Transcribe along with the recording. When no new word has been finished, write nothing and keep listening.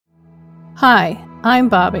Hi, I'm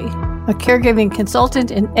Bobbi, a caregiving consultant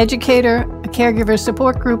and educator, a caregiver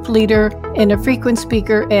support group leader, and a frequent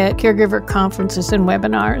speaker at caregiver conferences and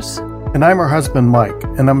webinars. And I'm her husband, Mike,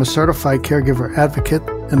 and I'm a certified caregiver advocate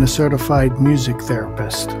and a certified music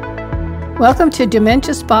therapist. Welcome to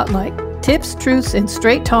Dementia Spotlight, tips, truths, and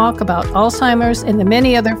straight talk about Alzheimer's and the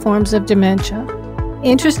many other forms of dementia.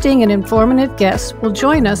 Interesting and informative guests will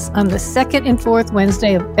join us on the second and fourth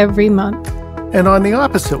Wednesday of every month. And on the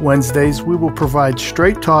opposite Wednesdays, we will provide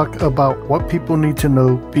straight talk about what people need to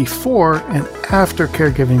know before and after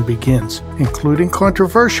caregiving begins, including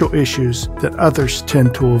controversial issues that others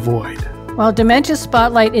tend to avoid. While Dementia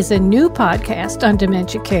Spotlight is a new podcast on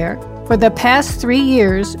dementia care, for the past 3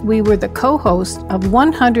 years, we were the co-host of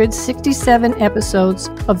 167 episodes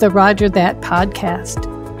of the Roger That podcast.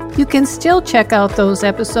 You can still check out those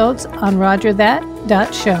episodes on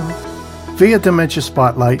rogerthat.show. Via Dementia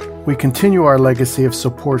Spotlight, we continue our legacy of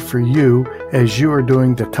support for you as you are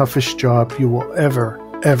doing the toughest job you will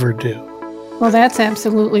ever do. Well, that's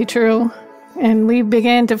absolutely true. And we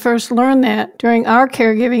began to first learn that during our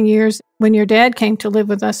caregiving years when your dad came to live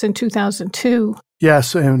with us in 2002.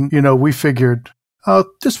 Yes, and we figured, oh,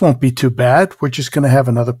 this won't be too bad. We're just going to have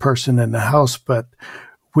another person in the house. But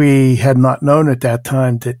we had not known at that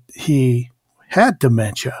time that he had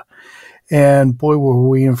dementia. And boy, were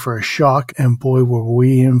we in for a shock, and boy, were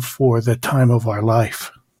we in for the time of our life.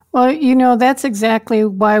 Well, that's exactly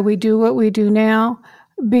why we do what we do now,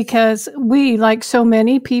 because we, like so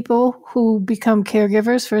many people who become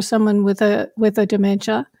caregivers for someone with a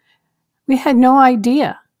dementia, we had no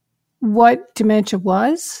idea what dementia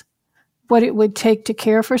was, what it would take to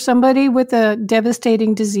care for somebody with a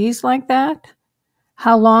devastating disease like that,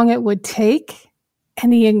 how long it would take,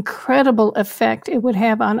 and the incredible effect it would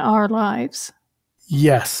have on our lives.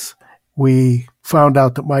 Yes, we found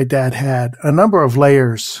out that my dad had a number of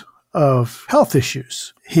layers of health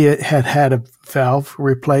issues. He had a valve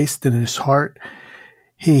replaced in his heart.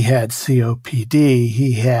 He had COPD.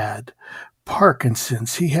 He had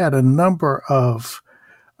Parkinson's. He had a number of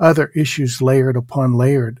other issues layered upon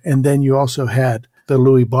layered. And then you also had the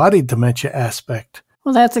Lewy body dementia aspect.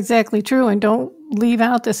 Well, that's exactly true. And don't leave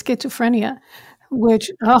out the schizophrenia,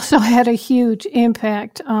 which also had a huge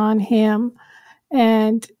impact on him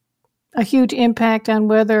and a huge impact on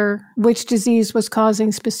which disease was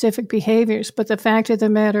causing specific behaviors. But the fact of the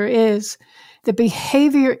matter is, the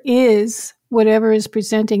behavior is whatever is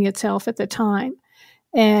presenting itself at the time.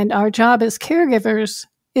 And our job as caregivers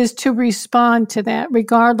is to respond to that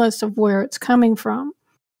regardless of where it's coming from.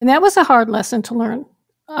 And that was a hard lesson to learn.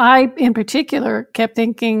 I, in particular, kept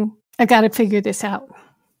thinking, I got to figure this out.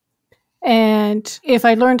 And if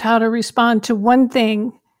I learned how to respond to one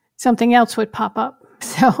thing, something else would pop up.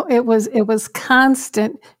 So it was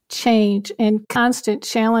constant change and constant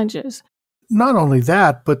challenges. Not only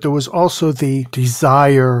that, but there was also the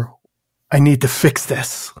desire, I need to fix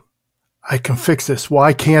this. I can fix this.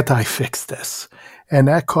 Why can't I fix this? And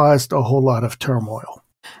that caused a whole lot of turmoil.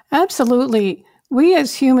 Absolutely. We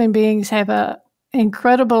as human beings have an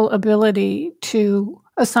incredible ability to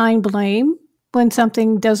assign blame. When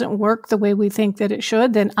something doesn't work the way we think that it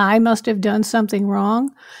should, then I must have done something wrong,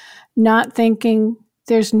 not thinking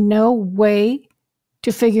there's no way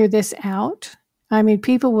to figure this out. I mean,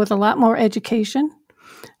 people with a lot more education,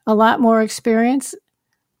 a lot more experience,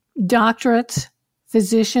 doctorates,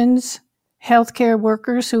 physicians, healthcare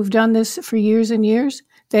workers who've done this for years and years,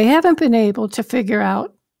 they haven't been able to figure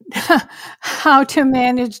out how to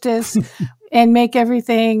manage this and make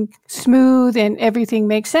everything smooth and everything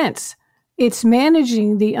make sense. It's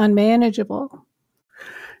managing the unmanageable.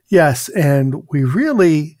 Yes, and we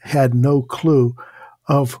really had no clue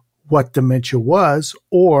of what dementia was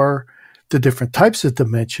or the different types of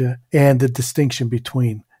dementia and the distinction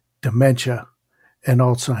between dementia and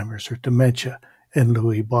Alzheimer's or dementia and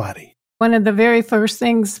Lewy body. One of the very first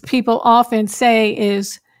things people often say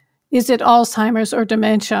is it Alzheimer's or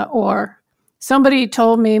dementia? Or somebody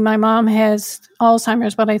told me my mom has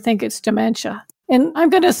Alzheimer's, but I think it's dementia. And I'm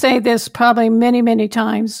going to say this probably many, many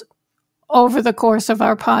times over the course of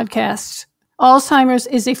our podcast. Alzheimer's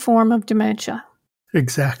is a form of dementia.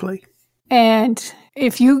 Exactly. And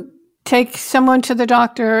if you take someone to the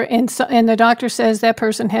doctor and the doctor says that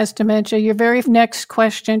person has dementia, your very next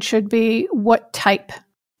question should be, what type?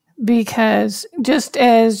 Because just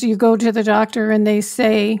as you go to the doctor and they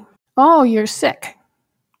say, oh, you're sick.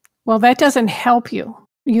 Well, that doesn't help you.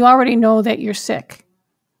 You already know that you're sick.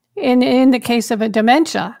 In the case of a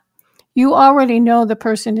dementia, you already know the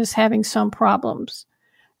person is having some problems.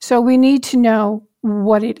 So we need to know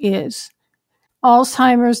what it is.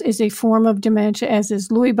 Alzheimer's is a form of dementia, as is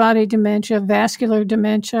Lewy body dementia, vascular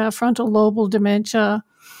dementia, frontal lobal dementia,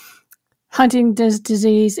 Huntington's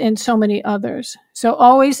disease, and so many others. So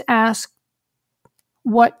always ask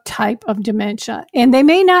what type of dementia. And they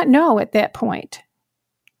may not know at that point.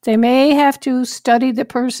 They may have to study the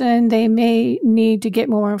person. They may need to get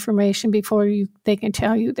more information before they can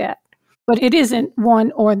tell you that. But it isn't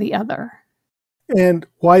one or the other. And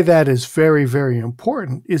why that is very, very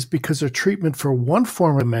important is because a treatment for one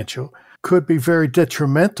form of dementia could be very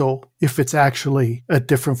detrimental if it's actually a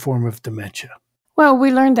different form of dementia. Well,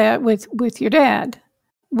 we learned that with your dad.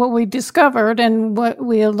 What we discovered and what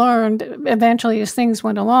we learned eventually as things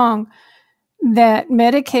went along, that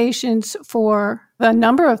medications for the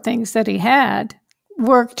number of things that he had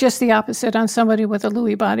work just the opposite on somebody with a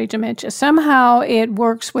Lewy body dementia. Somehow it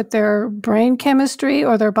works with their brain chemistry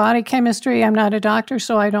or their body chemistry. I'm not a doctor,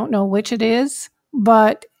 so I don't know which it is.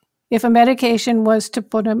 But if a medication was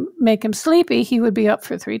to make him sleepy, he would be up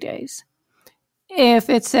for 3 days. If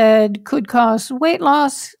it said could cause weight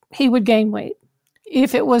loss, he would gain weight.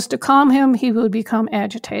 If it was to calm him, he would become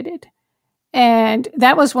agitated. And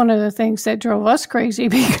that was one of the things that drove us crazy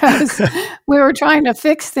because we were trying to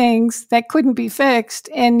fix things that couldn't be fixed,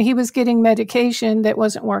 and he was getting medication that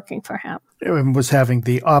wasn't working for him. It was having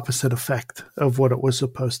the opposite effect of what it was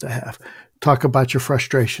supposed to have. Talk about your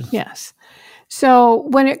frustration. Yes. So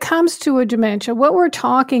when it comes to a dementia, what we're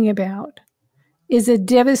talking about is a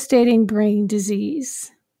devastating brain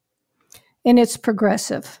disease, and it's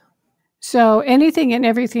progressive. So anything and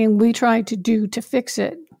everything we tried to do to fix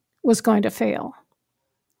it was going to fail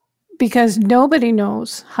because nobody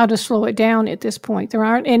knows how to slow it down at this point. There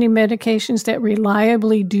aren't any medications that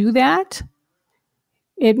reliably do that.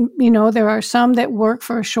 There are some that work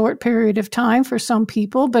for a short period of time for some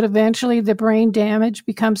people, but eventually the brain damage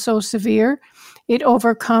becomes so severe, it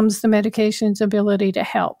overcomes the medication's ability to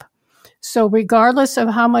help. So regardless of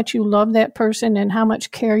how much you love that person and how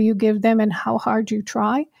much care you give them and how hard you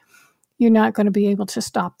try, you're not going to be able to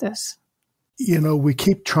stop this. We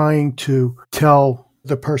keep trying to tell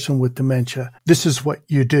the person with dementia, this is what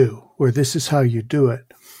you do, or this is how you do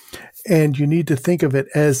it. And you need to think of it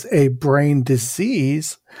as a brain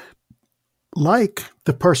disease, like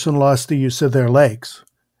the person lost the use of their legs.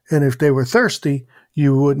 And if they were thirsty,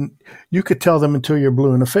 you could tell them until you're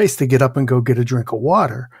blue in the face to get up and go get a drink of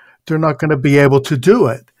water. They're not going to be able to do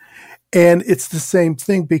it. And it's the same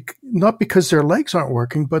thing, not because their legs aren't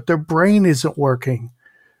working, but their brain isn't working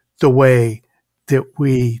the way that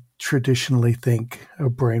we traditionally think a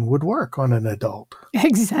brain would work on an adult.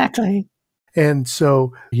 Exactly. And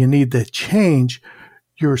so you need to change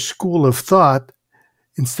your school of thought.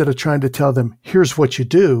 Instead of trying to tell them, here's what you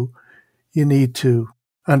do, you need to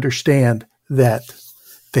understand that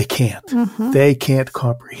they can't. Mm-hmm. They can't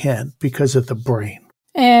comprehend because of the brain.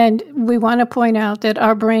 And we want to point out that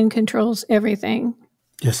our brain controls everything.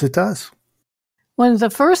 Yes, it does. One of the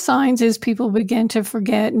first signs is people begin to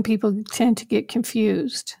forget and people tend to get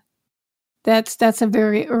confused. That's a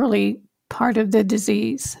very early part of the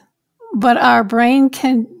disease. But our brain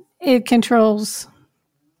controls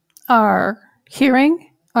our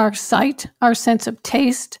hearing, our sight, our sense of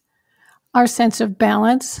taste, our sense of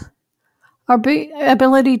balance, our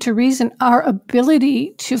ability to reason, our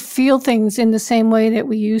ability to feel things in the same way that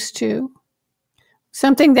we used to.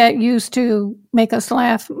 Something that used to make us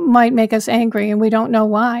laugh might make us angry, and we don't know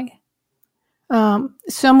why.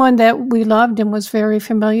 Someone that we loved and was very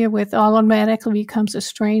familiar with automatically becomes a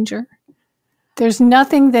stranger. There's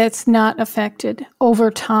nothing that's not affected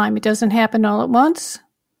over time. It doesn't happen all at once,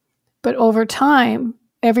 but over time,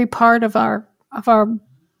 every part of our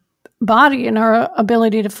body and our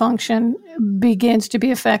ability to function begins to be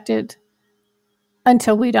affected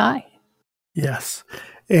until we die. Yes,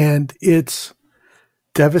 and it's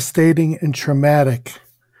devastating and traumatic,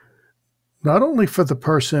 not only for the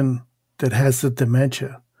person that has the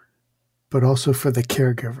dementia, but also for the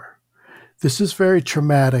caregiver. This is very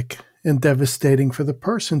traumatic and devastating for the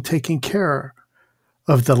person taking care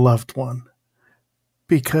of the loved one,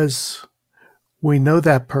 because we know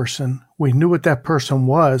that person, we knew what that person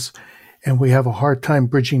was, and we have a hard time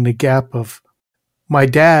bridging the gap of my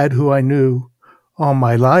dad, who I knew all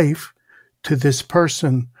my life, to this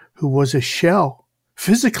person who was a shell.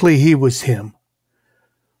 Physically, he was him,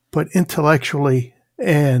 but intellectually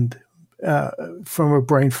and from a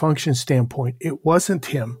brain function standpoint, it wasn't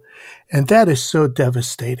him. And that is so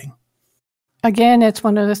devastating. Again, it's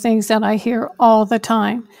one of the things that I hear all the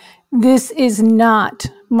time. This is not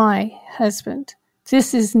my husband.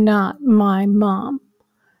 This is not my mom.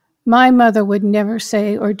 My mother would never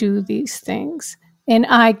say or do these things, and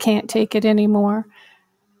I can't take it anymore.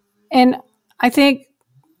 And I think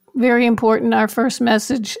very important, our first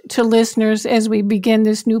message to listeners as we begin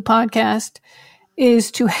this new podcast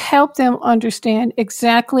is to help them understand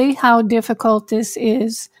exactly how difficult this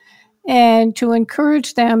is and to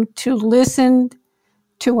encourage them to listen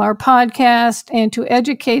to our podcast and to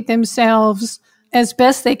educate themselves as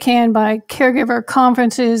best they can by caregiver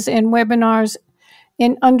conferences and webinars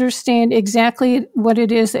and understand exactly what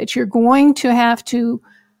it is that you're going to have to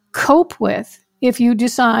cope with if you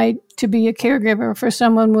decide to be a caregiver for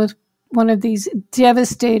someone with one of these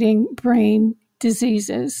devastating brain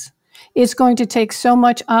diseases. It's going to take so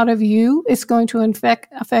much out of you. It's going to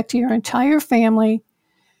affect your entire family.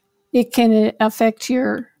 It can affect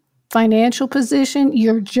your financial position,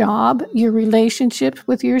 your job, your relationship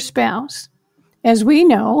with your spouse. As we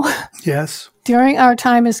know, Yes. during our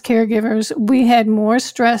time as caregivers, we had more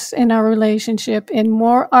stress in our relationship and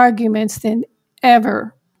more arguments than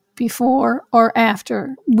ever before or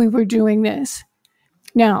after we were doing this.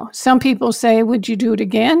 Now, some people say, would you do it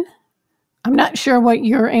again? I'm not sure what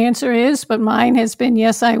your answer is, but mine has been,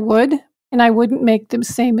 yes, I would. And I wouldn't make the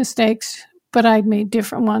same mistakes, but I'd made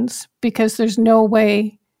different ones because there's no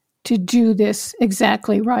way to do this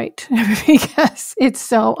exactly right because it's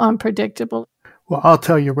so unpredictable. Well, I'll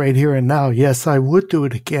tell you right here and now, yes, I would do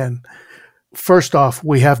it again. First off,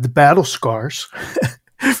 we have the battle scars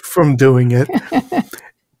from doing it.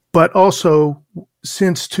 But also,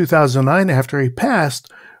 since 2009, after he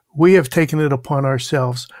passed, we have taken it upon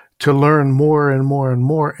ourselves to learn more and more and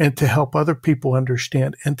more and to help other people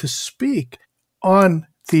understand and to speak on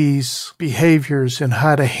these behaviors and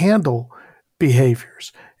how to handle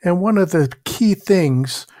behaviors. And one of the key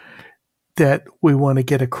things that we want to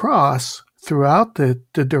get across throughout the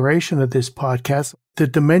duration of this podcast, the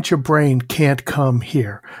dementia brain can't come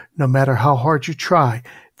here. No matter how hard you try,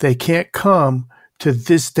 they can't come to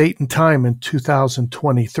this date and time in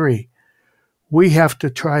 2023. We have to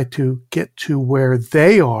try to get to where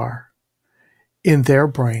they are in their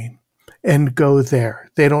brain and go there.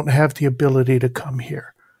 They don't have the ability to come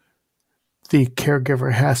here. The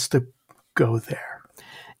caregiver has to go there.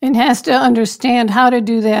 And has to understand how to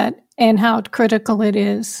do that and how critical it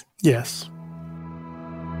is. Yes.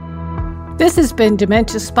 This has been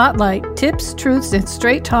Dementia Spotlight, tips, truths, and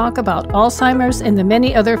straight talk about Alzheimer's and the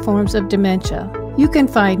many other forms of dementia. You can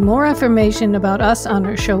find more information about us on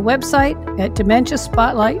our show website at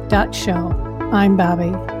dementiaspotlight.show. I'm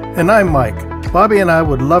Bobbi. And I'm Mike. Bobbi and I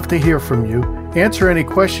would love to hear from you, answer any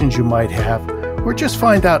questions you might have, or just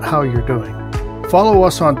find out how you're doing. Follow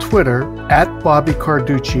us on Twitter at Bobbi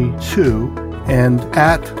Carducci2 and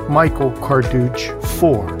at Michael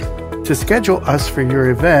Carducci4. To schedule us for your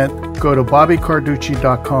event, go to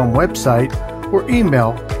bobbicarducci.com website or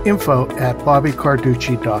email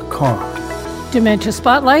info@bobbicarducci.com. Dementia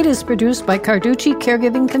Spotlight is produced by Carducci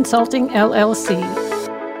Caregiving Consulting, LLC.